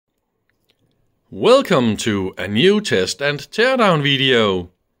Welcome to a new test and teardown video.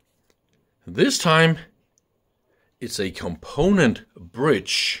 This time it's a component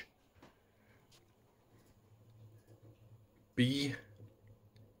bridge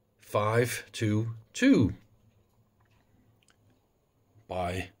B522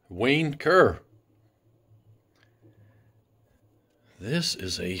 by Kerr. This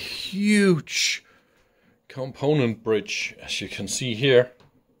is a huge component bridge, as you can see here.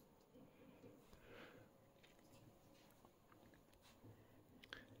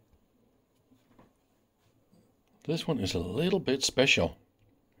 This one is a little bit special.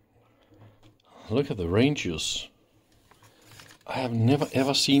 Look at the ranges. I have never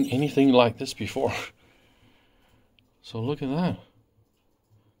ever seen anything like this before. So look at that.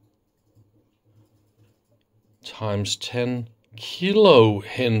 Times 10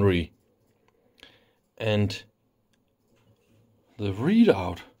 kHenry. And the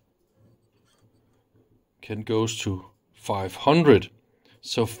readout can goes to 500.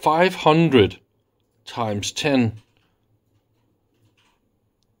 So 500 times 10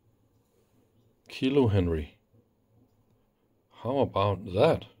 kHenry. How about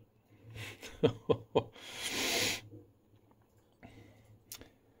that?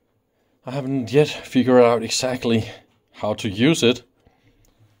 I haven't yet figured out exactly how to use it,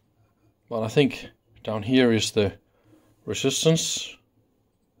 but I think down here is the resistance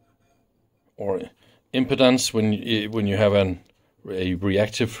or impedance when you have a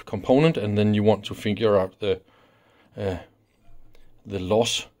reactive component, and then you want to figure out the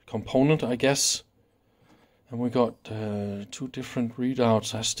loss component, I guess. And we got two different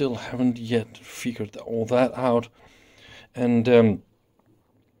readouts. I still haven't yet figured all that out. And that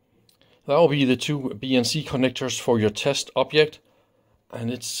will be the two BNC connectors for your test object.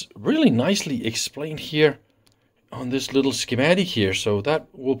 And it's really nicely explained here on this little schematic here. So that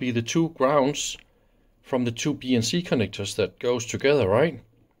will be the two grounds from the two BNC connectors that goes together, right?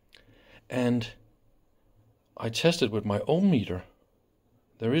 And I tested with my ohm meter.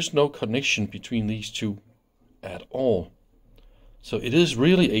 There is no connection between these two at all. So it is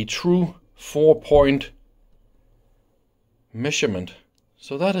really a true 4-point measurement.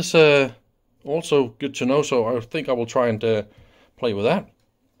 So that is also good to know. So I think I will try and play with that.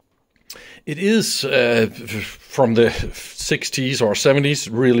 It is from the 60s or 70s,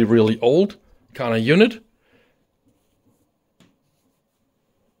 really old kind of unit.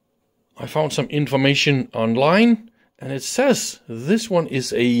 I found some information online, and it says this one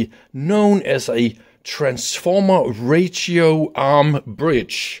is known as a transformer ratio arm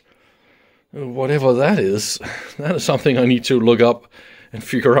bridge. Whatever that is something I need to look up and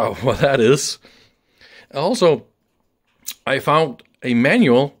figure out what that is. Also, I found a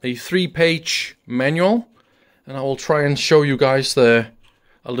manual, a 3-page manual, and I will try and show you guys a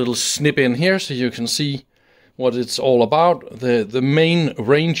little snip in here so you can see what it's all about. The main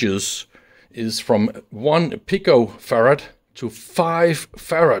ranges is from 1 picofarad to 5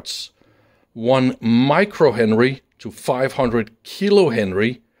 farads, 1 microhenry to 500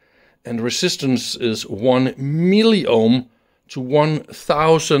 kHenry, and resistance is 1 milliohm to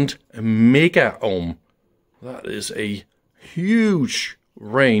 1000 megaohm. That is a huge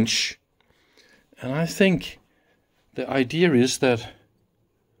range, and I think the idea is that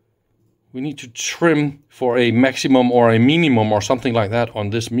we need to trim for a maximum or a minimum or something like that on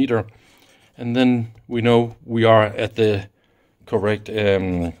this meter, and then we know we are at the correct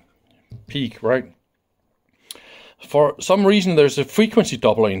peak, right? For some reason there's a frequency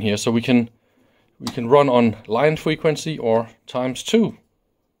doubler in here, so we can run on line frequency or ×2.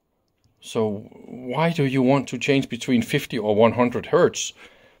 So why do you want to change between 50 or 100 hertz?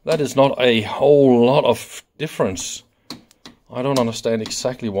 That is not a whole lot of difference. I don't understand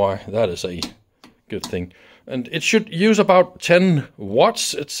exactly why that is a good thing. And it should use about 10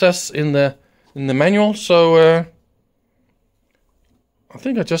 watts, it says in the manual. So I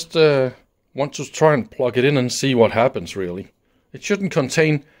think I just want to try and plug it in and see what happens, really. It shouldn't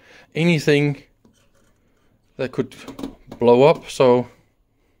contain anything that could blow up, so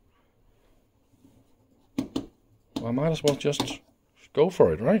I might as well just go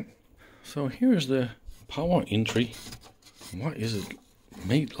for it, right? So here is the power entry. Why is it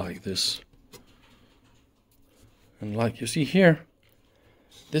made like this? And like you see here,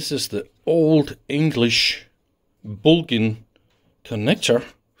 this is the old English Bulgin connector,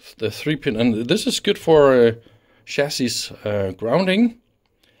 the 3-pin, and this is good for chassis grounding.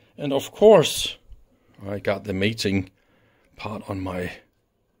 And of course, I got the mating part on my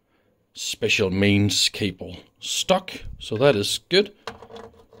special mains cable stuck, so that is good.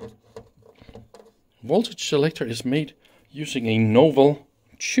 Voltage selector is made using a novel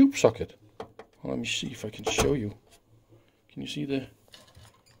tube socket. Well, let me see if I can show you. Can you see the...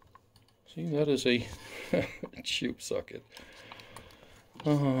 See, that is a tube socket.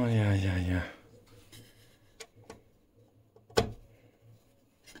 Oh, yeah.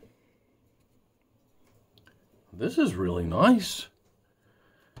 This is really nice.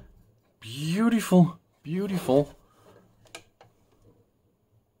 Beautiful, beautiful.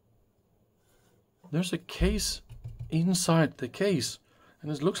 There's a case inside the case.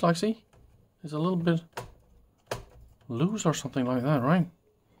 And it looks like, see, it's a little bit loose or something like that, right?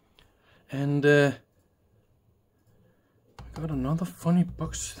 And we got another funny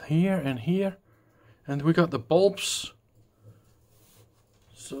box here and here. And we got the bulbs.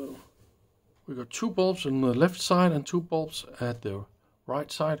 So we got 2 bulbs on the left side and 2 bulbs at the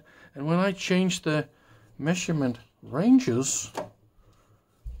right side. And when I change the measurement ranges,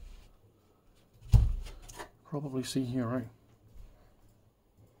 probably see here, right?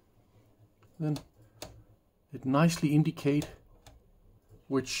 Then it nicely indicate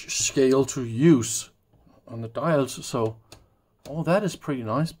which scale to use on the dials. So all that is pretty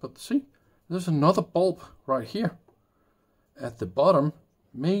nice. But see, there's another bulb right here at the bottom.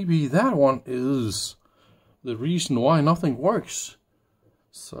 Maybe that one is the reason why nothing works.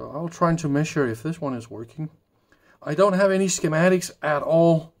 So I'll try to measure if this one is working. I don't have any schematics at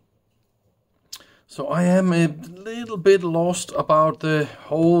all. So I am a little bit lost about the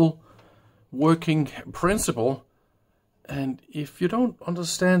whole working principle. And if you don't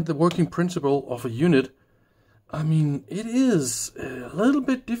understand the working principle of a unit, I mean, it is a little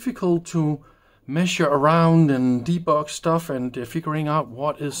bit difficult to measure around and debug stuff and figuring out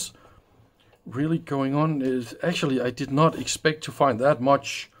what is really going on. Is actually, I did not expect to find that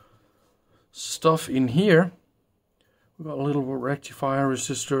much stuff in here. We've got a little rectifier,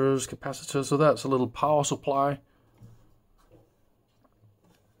 resistors, capacitors, so that's a little power supply.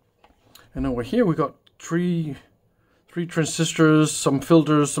 And over here we got three transistors, some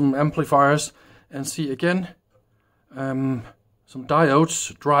filters, some amplifiers, and see again some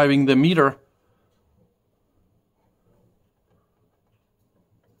diodes driving the meter.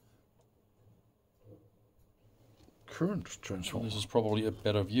 Current transformer. This is probably a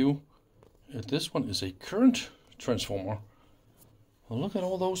better view. This one is a current transformer. Well, look at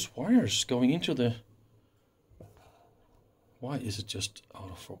all those wires going into the... Why is it just out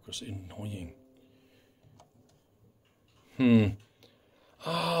of focus? Annoying.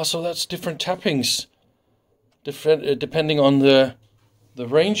 So that's different tappings, depending on the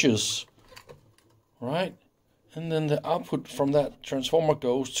ranges, right? And then the output from that transformer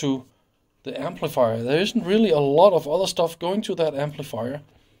goes to the amplifier. There isn't really a lot of other stuff going to that amplifier.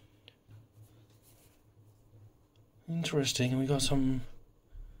 Interesting. We got some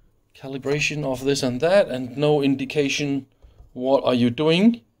calibration of this and that, and no indication what are you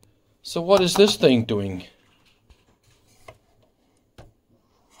doing. So what is this thing doing?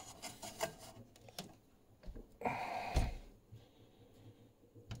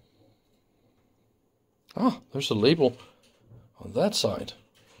 Ah, there's a label on that side.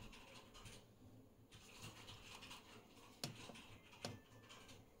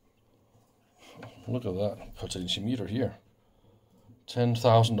 Look at that potentiometer here.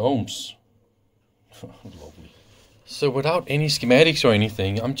 10,000 ohms. Lovely. So without any schematics or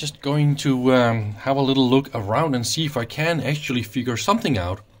anything, I'm just going to have a little look around and see if I can actually figure something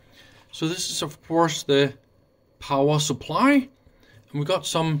out. So this is of course the power supply. And we got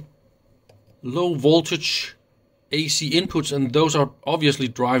some low voltage AC inputs, and those are obviously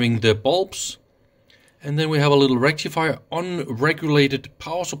driving the bulbs. And then we have a little rectifier, unregulated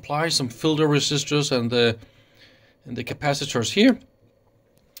power supply, some filter resistors, and the capacitors here.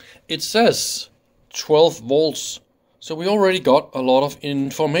 It says 12 volts, so we already got a lot of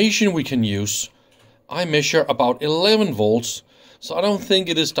information we can use. I measure about 11 volts, so I don't think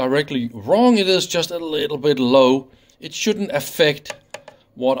it is directly wrong. It is just a little bit low. It shouldn't affect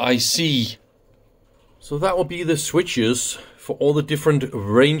what I see. So that will be the switches for all the different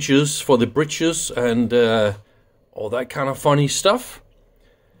ranges for the bridges and all that kind of funny stuff.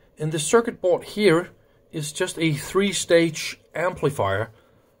 And the circuit board here is just a 3-stage amplifier.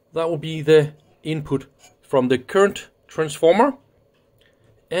 That will be the input from the current transformer.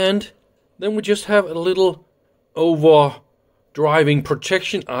 And then we just have a little overdriving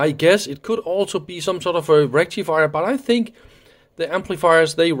protection, I guess. It could also be some sort of a rectifier, but I think the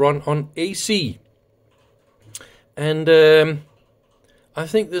amplifiers, they run on AC. And I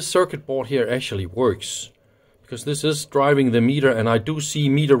think this circuit board here actually works, because this is driving the meter, and I do see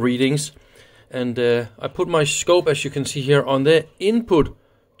meter readings. And I put my scope, as you can see here, on the input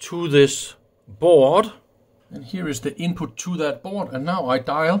to this board. And here is the input to that board. And now I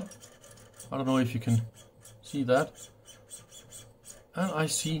dial I don't know if you can see that. And I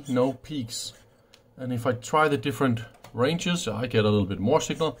see no peaks. And if I try the different ranges, I get a little bit more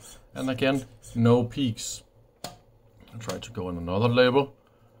signal. And again, no peaks. I'll try to go on another level.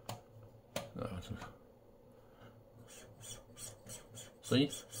 See?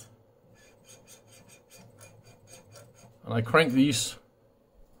 And I crank these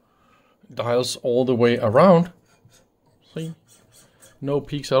dials all the way around. See? No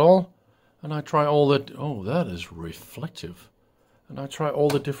peaks at all. And I try all that. Oh, that is reflective. And I try all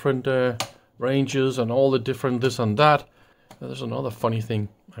the different ranges and all the different this and that. And there's another funny thing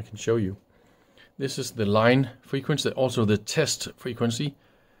I can show you. This is the line frequency, also the test frequency.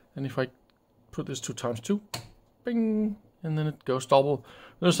 And if I put this 2 times 2, bing, and then it goes double.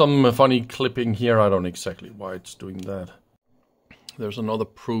 There's some funny clipping here. I don't know exactly why it's doing that. There's another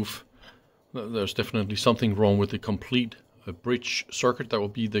proof that there's definitely something wrong with the complete bridge circuit. That will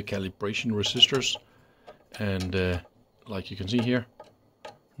be the calibration resistors. And like you can see here,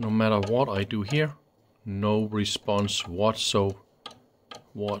 no matter what I do here, no response whatsoever,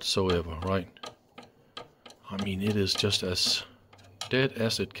 right? I mean, it is just as dead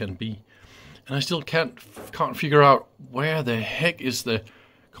as it can be. And I still can't figure out where the heck is the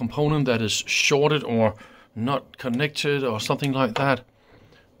component that is shorted or not connected or something like that.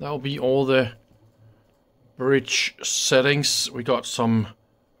 That will be all the bridge settings. We got some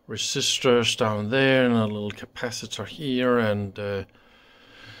resistors down there and a little capacitor here, and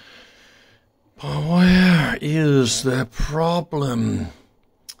where is the problem?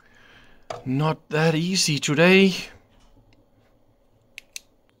 Not that easy today.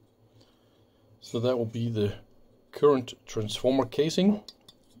 So that will be the current transformer casing.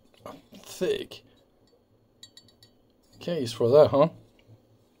 A thick case for that, huh?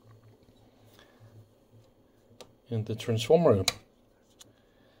 And the transformer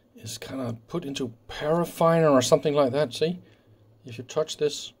is kind of put into paraffin or something like that, see? If you touch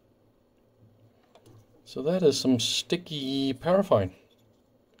this. So that is some sticky paraffin.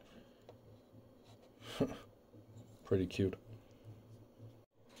 Pretty cute.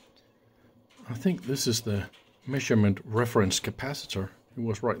 I think this is the measurement reference capacitor. It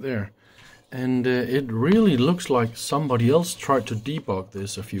was right there. And it really looks like somebody else tried to debug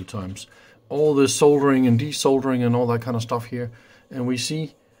this a few times. All the soldering and desoldering and all that kind of stuff here. And we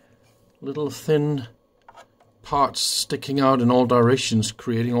see little thin parts sticking out in all directions,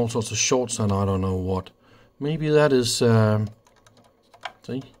 creating all sorts of shorts and I don't know what. Maybe that is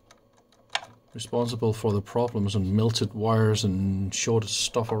see, responsible for the problems and melted wires and shorted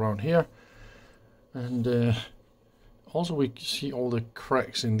stuff around here. And also we see all the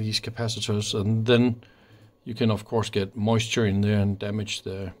cracks in these capacitors, and then you can of course get moisture in there and damage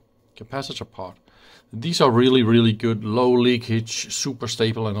the capacitor part. These are really, really good, low leakage, super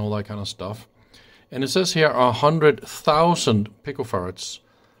stable and all that kind of stuff. And it says here 100,000 picofarads.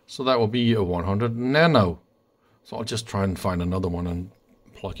 So that will be a 100 nano. So I'll just try and find another one and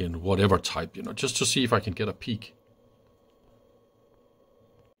plug in whatever type, you know, just to see if I can get a peak.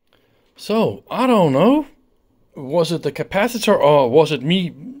 So, I don't know. Was it the capacitor or was it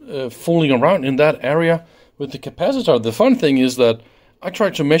me fooling around in that area with the capacitor? The fun thing is that I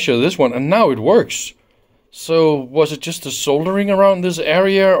tried to measure this one and now it works. So was it just the soldering around this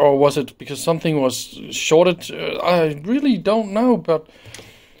area, or was it because something was shorted? I really don't know, but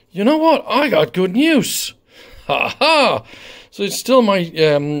you know what? I got good news. Ha ha! So it's still my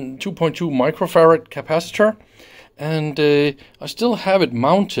 2.2 microfarad capacitor, and I still have it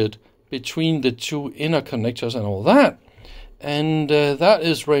mounted between the two inner connectors and all that. And that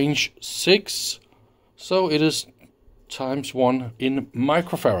is range 6, so it is times 1 in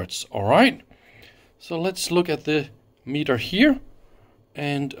microfarads, all right? So let's look at the meter here,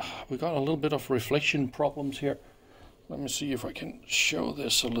 and we got a little bit of reflection problems here. Let me see if I can show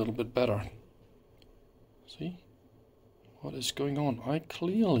this a little bit better. See what is going on? I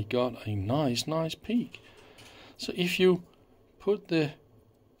clearly got a nice peak. So if you put the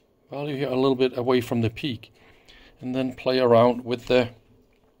value here a little bit away from the peak and then play around with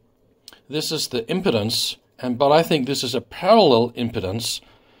this is the impedance, but I think this is a parallel impedance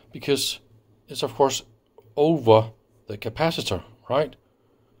because it's of course over the capacitor, right?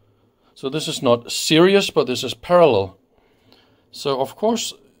 So this is not series, but this is parallel. So of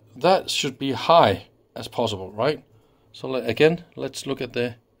course that should be high as possible, right? So again, let's look at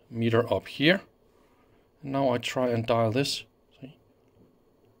the meter up here. Now I try and dial this. See?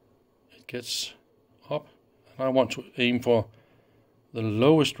 It gets up, and I want to aim for the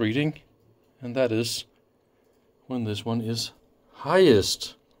lowest reading, and that is when this one is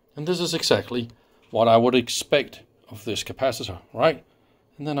highest. And this is exactly what I would expect of this capacitor, right?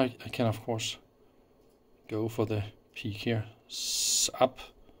 And then I can of course go for the peak here. Up.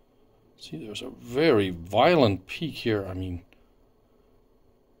 See, there's a very violent peak here. I mean,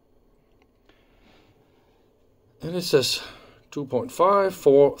 and it says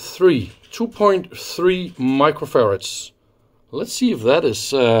 2.543, 2.3 microfarads. Let's see if that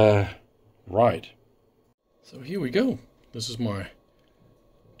is right. So here we go. This is my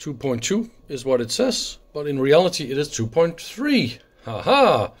 2.2 is what it says, but in reality it is 2.3.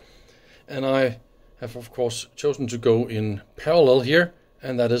 Haha! And I have of course chosen to go in parallel here,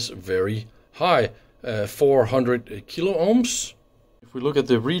 and that is very high, 400 kilo ohms. If we look at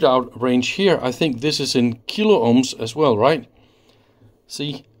the readout range here, I think this is in kilo ohms as well, right?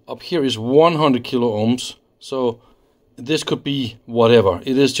 See, up here is 100 kilo ohms, so this could be whatever.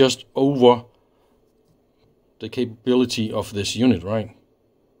 It is just over the capability of this unit, right?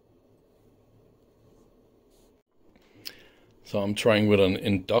 So I'm trying with an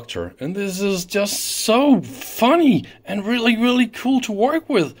inductor, and this is just so funny and really, really cool to work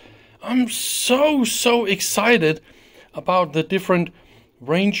with. I'm so excited about the different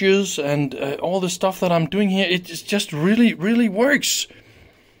ranges and all the stuff that I'm doing here. It just really works.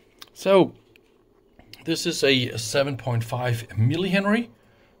 So this is a 7.5 millihenry,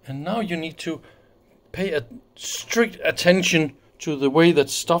 and now you need to pay a strict attention to the way that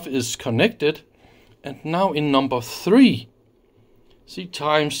stuff is connected. And now in number 3, see,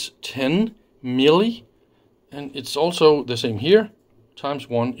 times 10 milli, and it's also the same here, times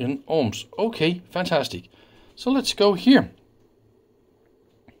 1 in ohms. Okay, fantastic. So let's go here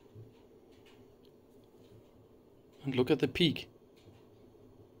and look at the peak.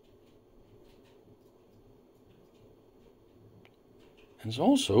 And it's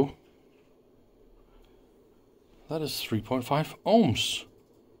also, that is 3.5 ohms.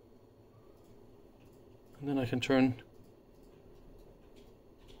 And then I can turn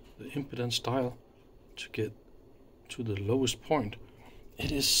the impedance dial to get to the lowest point.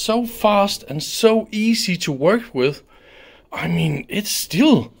 It is so fast and so easy to work with. I mean, it's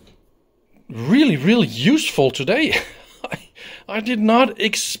still really useful today. I did not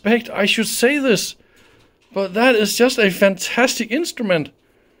expect I should say this, but that is just a fantastic instrument.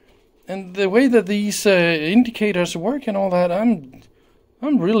 And the way that these indicators work and all that, I'm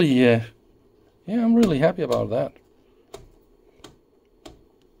really I'm really happy about that.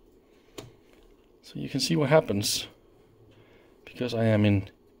 So you can see what happens because I am in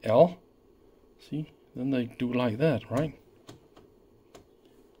L. See, then they do like that, right?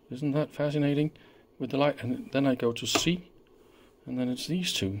 Isn't that fascinating with the light? And then I go to C, and then it's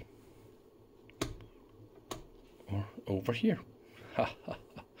these two, or over here.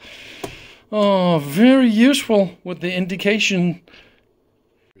 Oh, very useful with the indication.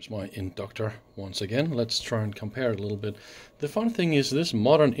 Here's my inductor once again. Let's try and compare it a little bit. The fun thing is this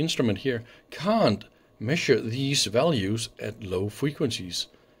modern instrument here can't measure these values at low frequencies.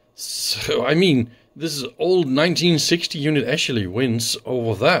 So, I mean, this is old 1960 unit actually wins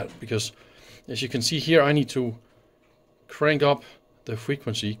over that, because as you can see here, I need to crank up the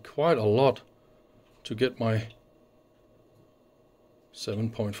frequency quite a lot to get my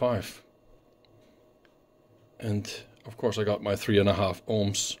 7.5. And of course I got my 3.5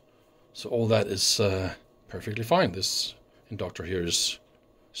 ohms. So all that is perfectly fine. This inductor here is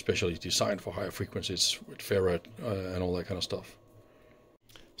specially designed for higher frequencies with ferrite and all that kind of stuff.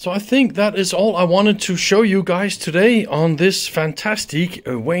 So I think that is all I wanted to show you guys today on this fantastic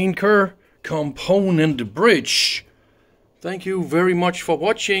Kerr Component Bridge. Thank you very much for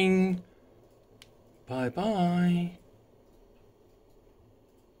watching. Bye bye.